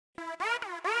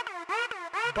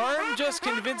Berm just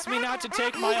convinced me not to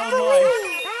take my own life.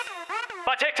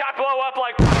 My TikTok blow up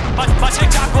like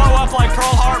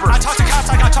Pearl Harbor. I talk to cops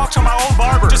like I talk to my old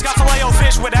barber. Just got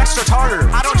Filet-O-Fish with extra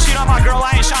tartar. I don't cheat on my girl,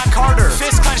 I ain't Sean Carter.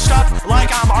 Fist clenched up like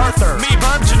I'm Arthur. Me,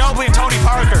 Berm, Ginobili, and Tony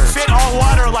Parker. Fit all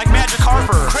water like Magic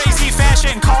Harper. Crazy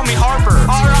fashion, call me Harper.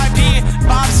 R.I.P.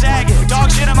 Bob Saget. Dog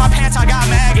shit in my pants, I got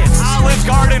maggots. Olive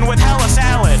Garden with hella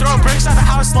salad. Throw bricks at the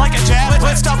house like a javelin.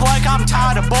 Blitzed up like I'm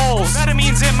Todd Bowles.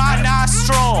 Vitamins in my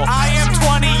nostril. I am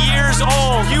 20 years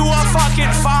old. You a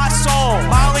fucking fossil.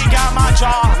 Molly got my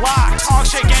jaw locked. Talk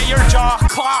shit, get your jaw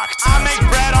clocked. I make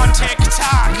bread on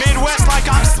TikTok. Midwest like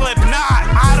I'm Slipknot.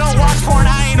 I don't watch porn,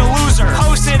 I ain't a loser.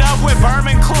 Posted up with Berm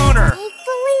and CLOONER.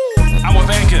 I'm with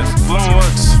Ankith, Blowin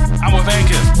Woods. I'm with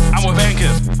Ankith. I'm with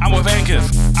Ankith. I'm with Ankith.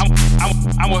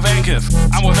 I'm with Ankith.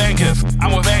 I'm with Ankith.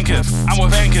 I'm with Ankith. I'm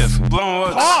with Ankith. Blowin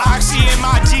Woods. Oxy in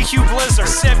my DQ Blizzard.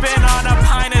 Sipping on a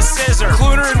pint of